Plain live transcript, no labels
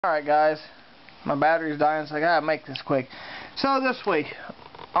Alright guys, my battery's dying, so I gotta make this quick. So this week,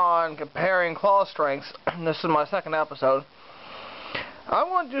 on comparing claw strengths, this is my second episode, I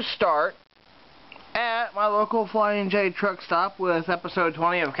want to start at my local Flying J truck stop with episode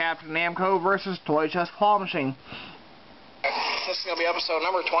 20 of Captain Namco versus Toy Chest Claw Machine. This is going to be episode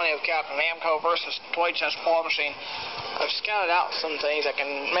number 20 of Captain Namco versus Toy Chest Claw Machine. I've scouted out some things I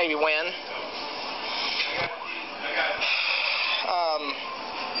can maybe win.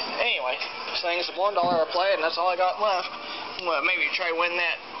 Anyway, this thing's $1 a play, and that's all I got left. Well, maybe try to win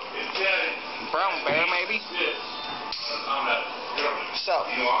that brown bear, maybe. So,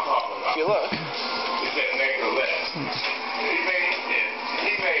 if you look,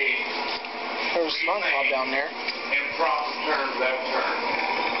 there's SpongeBob down there.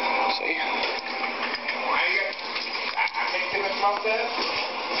 See?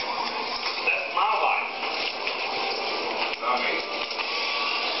 That's my life.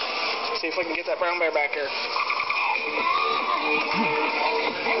 See if we can get that brown bear back here.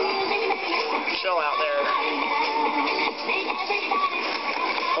 Chill out there.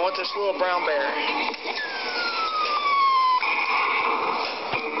 I want this little brown bear.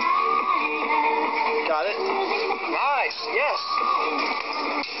 Got it? Nice, yes.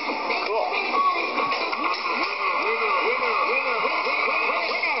 Cool.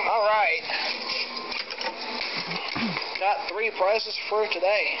 Alright. Got 3 prizes for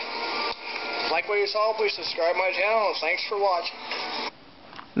today. Like what you saw, please subscribe my channel. Thanks for watching.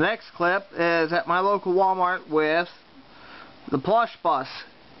 Next clip is at my local Walmart with the plush bus.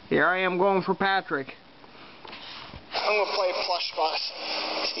 Here I am going for Patrick. I'm going to play plush bus.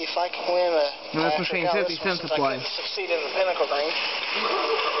 See if I can win a... This machine 50 cents a play. I couldn't succeed in the pinnacle thing.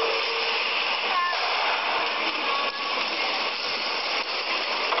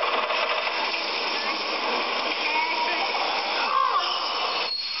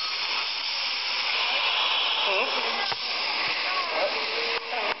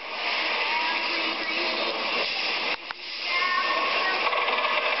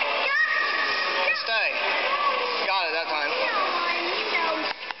 Got it that time.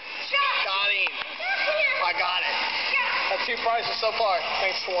 Got him. I got it. That's 2 prizes so far.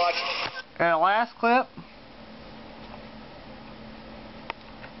 Thanks for watching. And the last clip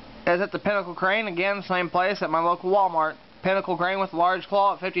is at the Pinnacle Crane. Again, same place at my local Walmart. Pinnacle Crane with a large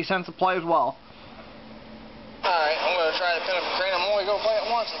claw at 50 cents a play as well. Alright, I'm going to try the Pinnacle Crane. I'm only going to play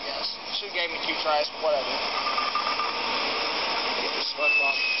it once, I guess. She gave me 2 tries, but whatever. Get this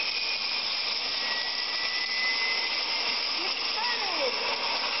SpongeBob.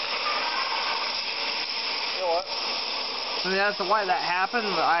 And as to why that happened,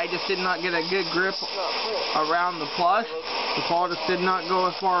 I just did not get a good grip around the plush. The claw just did not go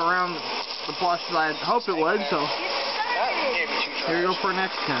as far around the plush as I hoped it would, so here we go for our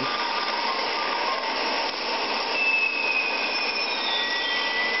next attempt.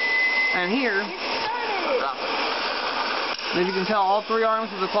 And here, as you can tell, all 3 arms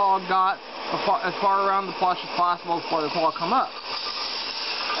of the claw got as far around the plush as possible before the claw come up.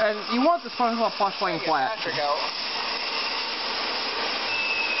 And you want the SpongeBob plush laying flat.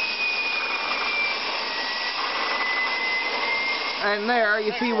 And there,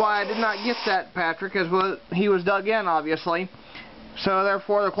 you see why I did not get that Patrick, as he was dug in, obviously. So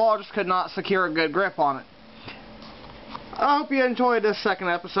therefore, the claw just could not secure a good grip on it. I hope you enjoyed this second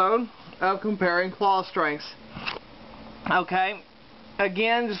episode of comparing claw strengths. Okay,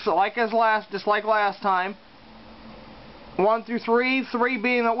 again, just like last time, 1 through 3, 3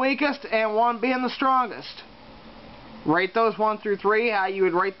 being the weakest and 1 being the strongest. Rate those 1 through 3, how you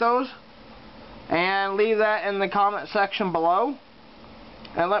would rate those, and leave that in the comment section below.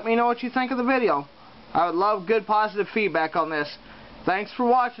 And let me know what you think of the video. I would love good positive feedback on this. Thanks for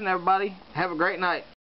watching, everybody. Have a great night.